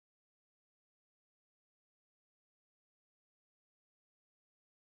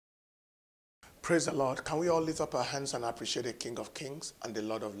Praise the Lord. Can we all lift up our hands and appreciate the King of Kings and the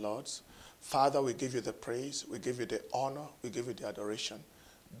Lord of Lords? Father, we give you the praise, we give you the honor, we give you the adoration.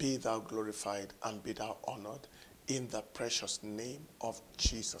 Be thou glorified and be thou honored in the precious name of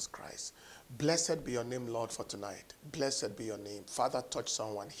Jesus Christ. Blessed be your name, Lord, for tonight. Blessed be your name. Father, touch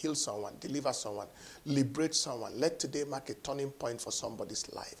someone, heal someone, deliver someone, liberate someone. Let today mark a turning point for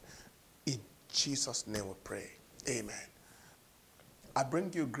somebody's life. In Jesus' name we pray. Amen. I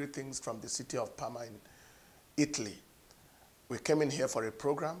bring you greetings from the city of Parma in Italy. We came in here for a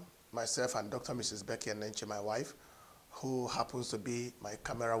program, myself and Dr. Mrs. Becky Enenche, my wife, who happens to be my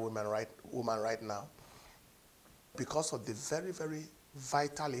camera woman right now, because of the very, very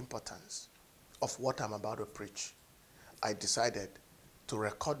vital importance of what I'm about to preach. I decided to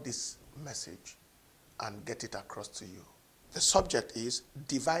record this message and get it across to you. The subject is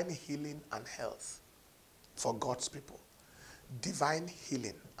divine healing and health for God's people. Divine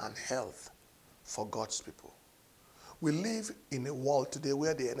healing and health for God's people. We live in a world today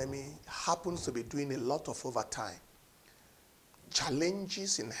where the enemy happens to be doing a lot of overtime.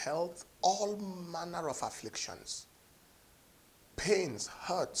 Challenges in health, all manner of afflictions, pains,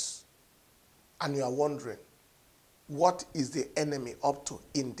 hurts, and you are wondering, what is the enemy up to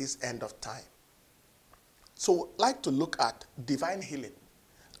in this end of time? So I'd like to look at divine healing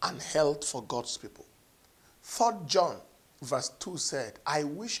and health for God's people. 3 John verse 2 said, I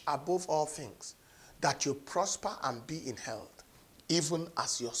wish above all things that you prosper and be in health, even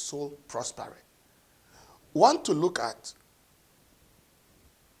as your soul prospereth. Want to look at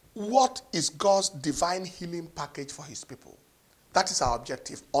what is God's divine healing package for his people. That is our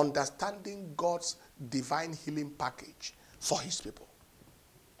objective, understanding God's divine healing package for his people.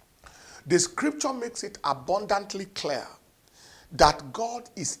 The scripture makes it abundantly clear that God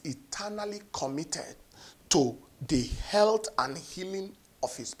is eternally committed to the health and healing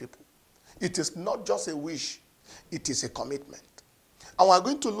of his people. It is not just a wish, it is a commitment. And we're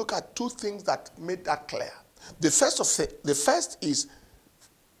going to look at two things that made that clear. The first is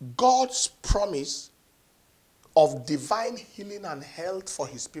God's promise of divine healing and health for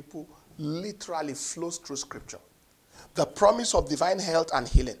his people literally flows through scripture. The promise of divine health and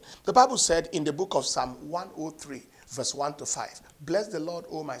healing. The Bible said in the book of Psalm 103, verse 1 to 5, bless the Lord,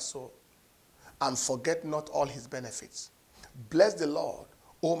 O my soul, and forget not all his benefits. Bless the Lord,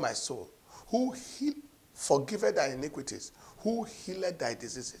 O my soul, who forgiveth thy iniquities, who healeth thy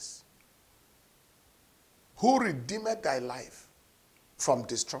diseases, who redeemeth thy life from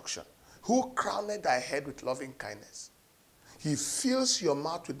destruction, who crowned thy head with loving kindness. He fills your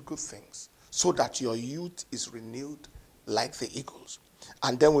mouth with good things, so that your youth is renewed like the eagles.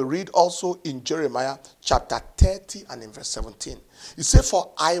 And then we read also in Jeremiah chapter 30 and in verse 17. It says,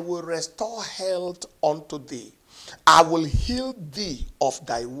 for I will restore health unto thee. I will heal thee of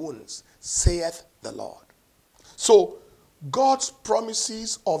thy wounds, saith the Lord. So God's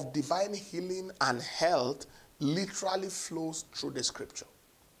promises of divine healing and health literally flows through the scripture.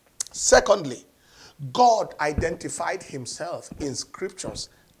 Secondly, God identified himself in scriptures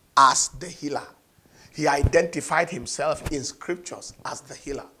as the healer. He identified himself in scriptures as the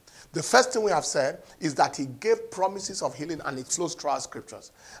healer. The first thing we have said is that he gave promises of healing and it flows through our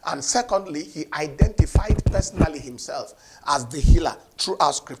scriptures. And secondly, he identified personally himself as the healer through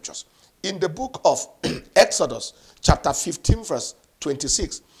our scriptures. In the book of Exodus, chapter 15, verse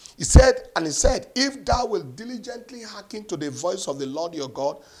 26, he said, if thou wilt diligently hearken to the voice of the Lord your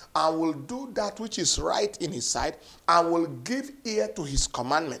God, and will do that which is right in his sight, and will give ear to his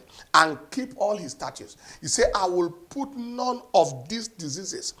commandment, and keep all his statutes. He said, I will put none of these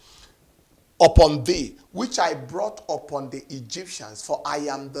diseases upon thee, which I brought upon the Egyptians, for I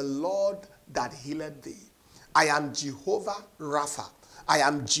am the Lord that healeth thee. I am Jehovah Rapha. I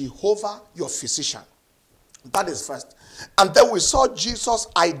am Jehovah your physician. That is first. And then we saw Jesus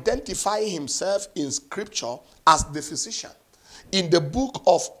identify himself in scripture as the physician. In the book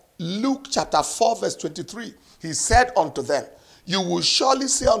of Luke chapter 4 verse 23, he said unto them, you will surely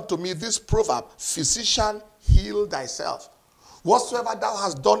say unto me this proverb, physician, heal thyself. Whatsoever thou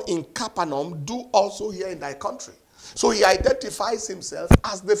hast done in Capernaum, do also here in thy country. So he identifies himself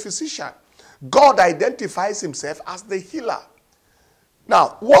as the physician. God identifies himself as the healer.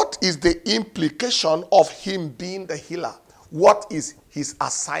 Now, what is the implication of him being the healer? What is his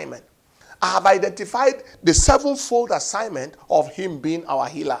assignment? I have identified the sevenfold assignment of him being our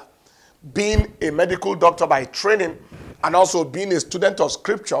healer. Being a medical doctor by training and also being a student of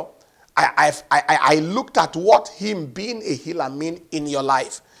scripture, I looked at what him being a healer mean in your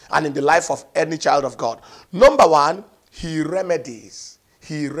life and in the life of any child of God. Number one, he remedies.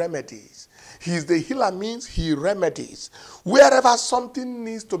 he remedies. He is the healer means he remedies. Wherever something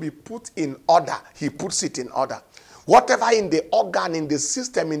needs to be put in order, he puts it in order. Whatever in the organ, in the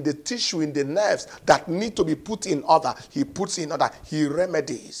system, in the tissue, in the nerves that need to be put in order, he puts in order. He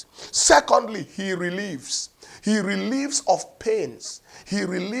remedies. Secondly, he relieves. He relieves of pains. He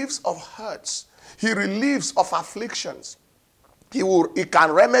relieves of hurts. He relieves of afflictions. He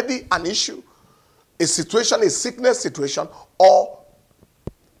can remedy an issue, a situation, a sickness situation, or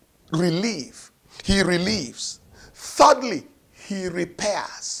relieve. He relieves. Thirdly, he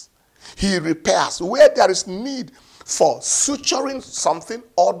repairs. He repairs. Where there is need for suturing something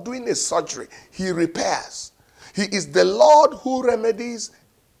or doing a surgery, he repairs. He is the Lord who remedies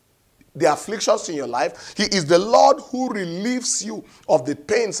the afflictions in your life. He is the Lord who relieves you of the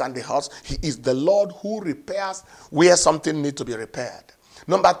pains and the hurts. He is the Lord who repairs where something needs to be repaired.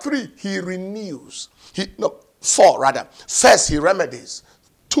 Number 3, he renews. Four rather. First, he remedies.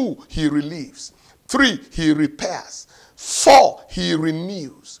 2, he relieves. 3, he repairs. 4, he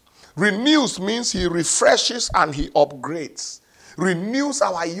renews. Renews means he refreshes and he upgrades. Renews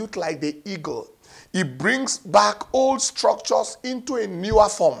our youth like the eagle. He brings back old structures into a newer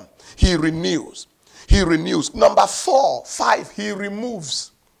form. He renews. He renews. Number 4, 5, he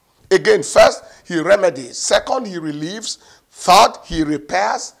removes. Again, first, he remedies. Second, he relieves. Third, he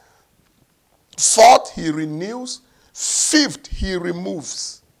repairs. Fourth, he renews. Fifth, he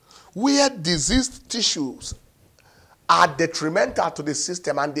removes. Where diseased tissues are detrimental to the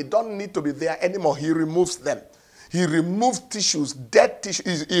system and they don't need to be there anymore, he removes them. He removes tissues, dead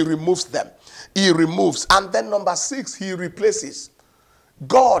tissues, he removes them. He removes. And then number 6, he replaces.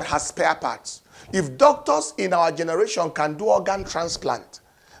 God has spare parts. If doctors in our generation can do organ transplant,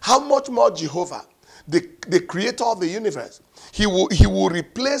 how much more Jehovah, the creator of the universe? He will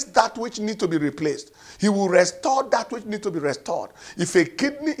replace that which needs to be replaced. He will restore that which needs to be restored. If a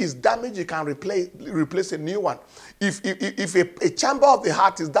kidney is damaged, he can replace a new one. If a chamber of the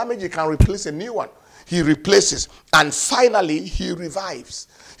heart is damaged, he can replace a new one. He replaces. And finally, he revives.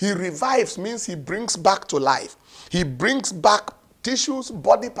 He revives means he brings back to life. He brings back tissues,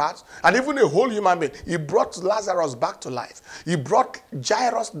 body parts, and even a whole human being. He brought Lazarus back to life. He brought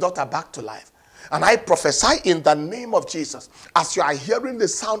Jairus' daughter back to life. And I prophesy in the name of Jesus, as you are hearing the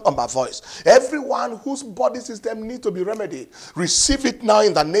sound of my voice, everyone whose body system needs to be remedied, receive it now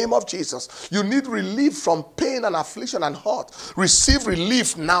in the name of Jesus. You need relief from pain and affliction and hurt. Receive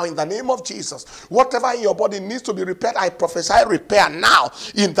relief now in the name of Jesus. Whatever in your body needs to be repaired, I prophesy repair now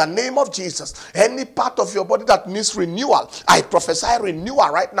in the name of Jesus. Any part of your body that needs renewal, I prophesy renewal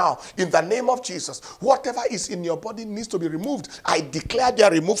right now in the name of Jesus. Whatever is in your body needs to be removed, I declare their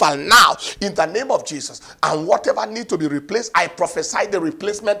removal now in the name of Jesus. And whatever needs to be replaced, I prophesy the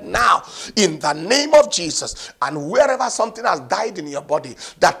replacement now in the name of Jesus. And wherever something has died in your body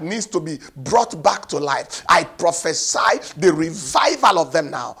that needs to be brought back to life, I prophesy the revival of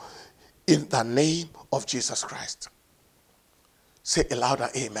them now in the name of Jesus Christ. Say a louder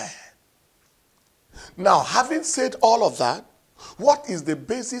amen. Now, having said all of that, what is the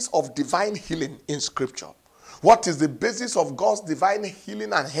basis of divine healing in Scripture? What is the basis of God's divine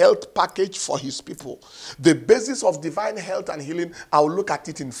healing and health package for his people? The basis of divine health and healing, I'll look at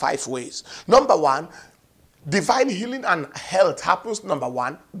it in 5 ways. Number 1, divine healing and health happens, number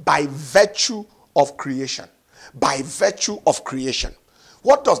 1, by virtue of creation. By virtue of creation.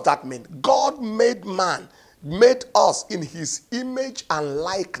 What does that mean? God made man, made us in his image and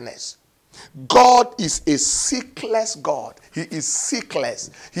likeness. God is a sickless God. He is sickless.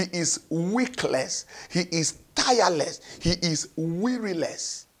 He is weakless. He is tireless. He is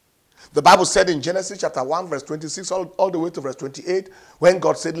weariless. The Bible said in Genesis chapter 1 verse 26 all the way to verse 28, when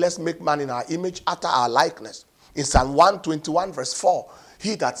God said, let's make man in our image after our likeness. In Psalm 121 verse 4,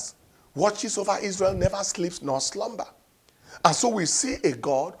 he that watches over Israel never sleeps nor slumber. And so we see a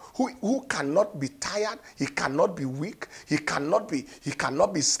God who cannot be tired, he cannot be weak, he cannot be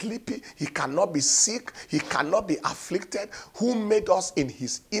sleepy, he cannot be sick, he cannot be afflicted, who made us in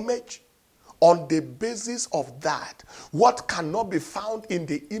his image. On the basis of that, what cannot be found in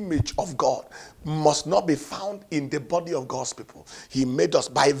the image of God must not be found in the body of God's people. He made us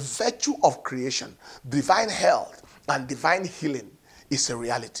by virtue of creation. Divine health and divine healing is a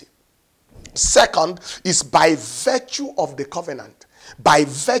reality. Second is by virtue of the covenant. By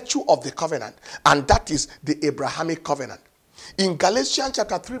virtue of the covenant. And that is the Abrahamic covenant. In Galatians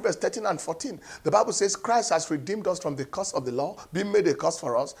chapter 3 verse 13 and 14, the Bible says Christ has redeemed us from the curse of the law, being made a curse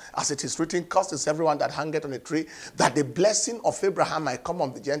for us, as it is written, cursed is everyone that hangeth on a tree, that the blessing of Abraham might come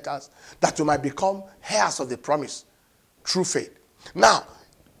on the Gentiles, that we might become heirs of the promise through faith. Now,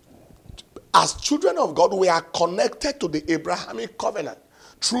 as children of God, we are connected to the Abrahamic covenant.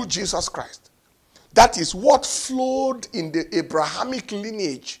 through Jesus Christ. That is what flowed in the Abrahamic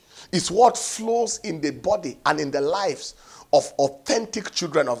lineage, is what flows in the body and in the lives of authentic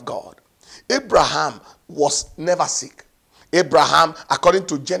children of God. Abraham was never sick. Abraham, according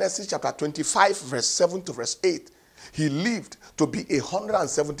to Genesis chapter 25, verse 7 to verse 8, he lived to be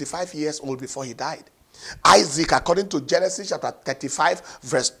 175 years old before he died. Isaac, according to Genesis chapter 35,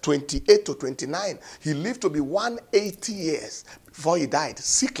 verse 28 to 29, he lived to be 180 years before he died,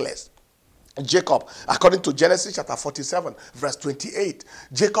 sickless. Jacob, according to Genesis chapter 47, verse 28,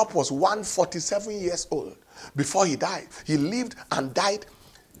 Jacob was 147 years old before he died. He lived and died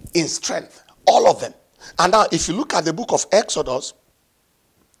in strength, all of them. And now, if you look at the book of Exodus,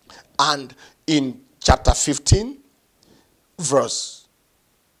 and in chapter 15, verse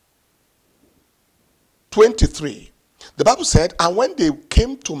 23, the Bible said, and when they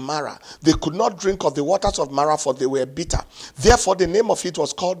came to Marah, they could not drink of the waters of Marah, for they were bitter. Therefore the name of it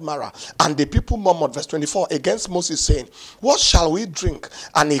was called Marah. And the people murmured, verse 24, against Moses, saying, what shall we drink?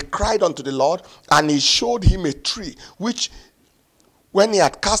 And he cried unto the Lord, and he showed him a tree, which when he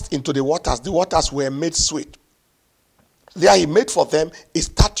had cast into the waters were made sweet. There he made for them a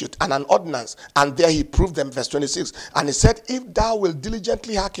statute and an ordinance, and there he proved them, verse 26. And he said, if thou wilt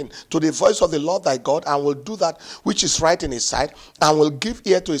diligently hearken to the voice of the Lord thy God, and will do that which is right in his sight, and will give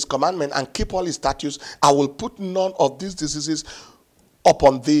ear to his commandment, and keep all his statutes, I will put none of these diseases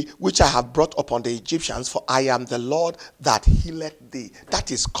upon thee, which I have brought upon the Egyptians, for I am the Lord that healeth thee. That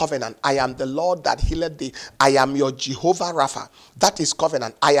is covenant. I am the Lord that healeth thee. I am your Jehovah Rapha. That is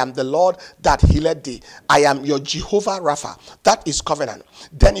covenant. I am the Lord that healeth thee. I am your Jehovah Rapha. That is covenant.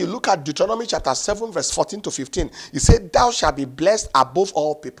 Then you look at Deuteronomy chapter 7, verse 14 to 15. He said, thou shalt be blessed above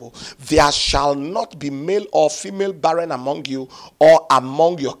all people. There shall not be male or female barren among you, or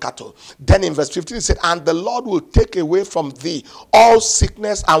among your cattle. Then in verse 15 he said, and the Lord will take away from thee all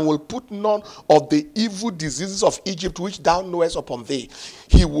sickness, and will put none of the evil diseases of Egypt which thou knowest upon thee.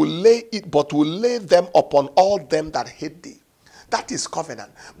 He will lay it, but will lay them upon all them that hate thee. That is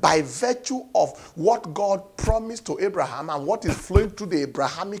covenant. By virtue of what God promised to Abraham and what is flowing through the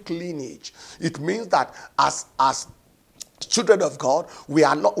Abrahamic lineage, it means that as children of God, we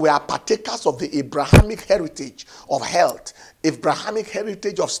are partakers of the Abrahamic heritage of health, Abrahamic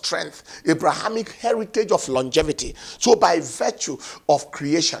heritage of strength, Abrahamic heritage of longevity. So by virtue of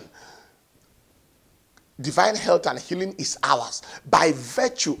creation, divine health and healing is ours. By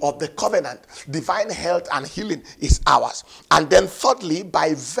virtue of the covenant, divine health and healing is ours. And then thirdly,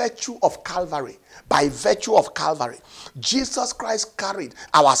 by virtue of Calvary, Jesus Christ carried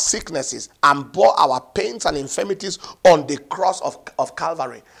our sicknesses and bore our pains and infirmities on the cross of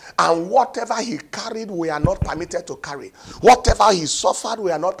Calvary. And whatever he carried, we are not permitted to carry. Whatever he suffered,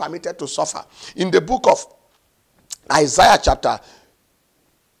 we are not permitted to suffer. In the book of Isaiah chapter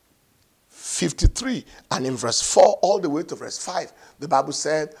 53 and in verse 4 all the way to verse 5, the Bible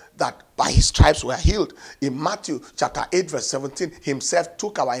said that by his stripes we are healed. In Matthew chapter 8 verse 17, himself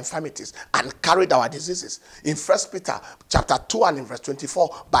took our infirmities and carried our diseases. In 1 Peter chapter 2 and in verse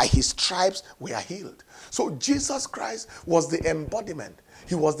 24, by his stripes we are healed. So Jesus Christ was the embodiment.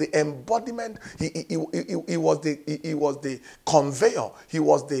 He was the embodiment. He was the conveyor. He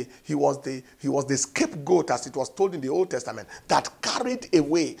was the scapegoat, as it was told in the Old Testament, that carried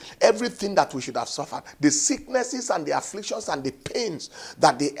away everything that we should have suffered. The sicknesses and the afflictions and the pains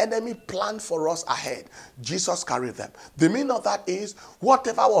that the enemy planned for us ahead. Jesus carried them. The meaning of that is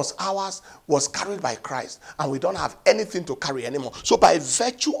whatever was ours was carried by Christ, and we don't have anything to carry anymore. So by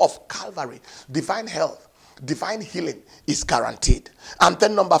virtue of Calvary, divine health, divine healing is guaranteed. And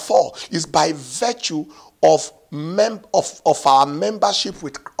then number 4 is by virtue of our membership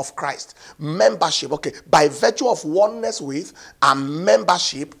of Christ. Membership, okay, by virtue of oneness with and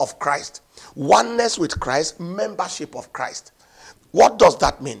membership of Christ. Oneness with Christ, membership of Christ. What does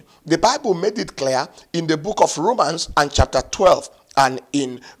that mean? The Bible made it clear in the book of Romans and chapter 12 and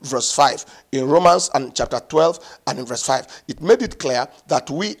in verse 5. In Romans and chapter 12 and in verse 5, it made it clear that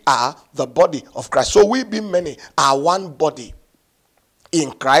we are the body of Christ. So we being many are one body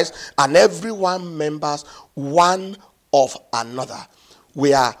in Christ, and everyone members one of another.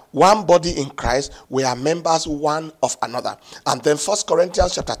 We are one body in Christ. We are members one of another. And then 1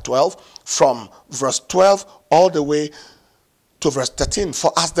 Corinthians chapter 12, from verse 12 all the way to verse 13.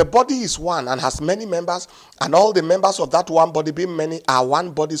 For as the body is one and has many members, and all the members of that one body being many are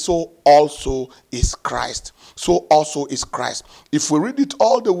one body, so also is Christ. So also is Christ. If we read it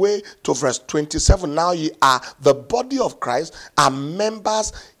all the way to verse 27, now ye are the body of Christ and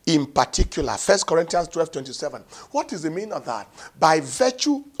members in particular. 1 Corinthians 12:27. What is the meaning of that? By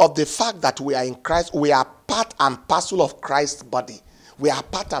virtue of the fact that we are in Christ, we are part and parcel of Christ's body. We are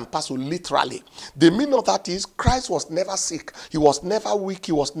part and parcel, literally. The meaning of that is Christ was never sick. He was never weak.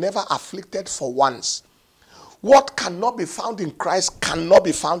 He was never afflicted for once. What cannot be found in Christ cannot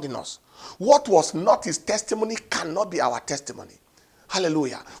be found in us. What was not his testimony cannot be our testimony.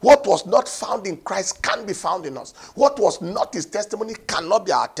 Hallelujah. What was not found in Christ can be found in us. What was not his testimony cannot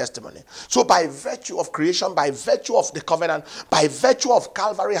be our testimony. So by virtue of creation, by virtue of the covenant, by virtue of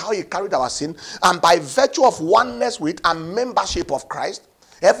Calvary, how he carried our sin, and by virtue of oneness with and membership of Christ,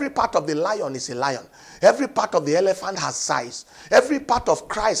 every part of the lion is a lion. Every part of the elephant has size. Every part of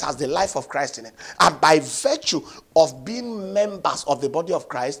Christ has the life of Christ in it. And by virtue of being members of the body of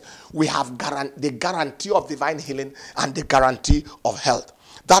Christ, we have the guarantee of divine healing and the guarantee of health.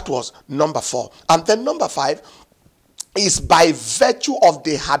 That was number 4. And then number 5 is by virtue of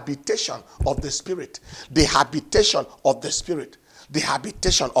the habitation of the Spirit. The habitation of the Spirit. The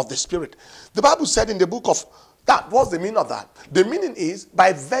habitation of the Spirit. The Bible said in the book of what's the meaning of that? The meaning is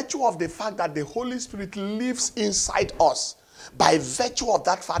by virtue of the fact that the Holy Spirit lives inside us. By virtue of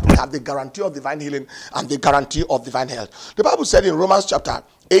that fact, we have the guarantee of divine healing and the guarantee of divine health. The Bible said in Romans chapter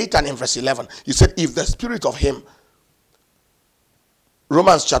 8 and in verse 11, he said, if the Spirit of him,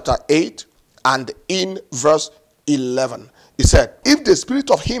 Romans chapter 8 and in verse 11, he said, if the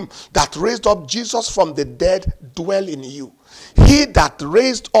Spirit of him that raised up Jesus from the dead dwell in you, he that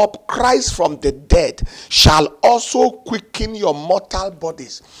raised up Christ from the dead shall also quicken your mortal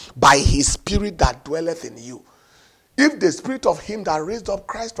bodies by his Spirit that dwelleth in you. If the Spirit of him that raised up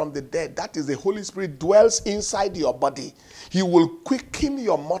Christ from the dead, that is the Holy Spirit, dwells inside your body, he will quicken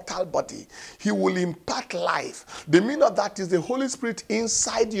your mortal body. He will impart life. The meaning of that is the Holy Spirit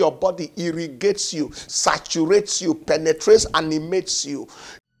inside your body irrigates you, saturates you, penetrates, animates you.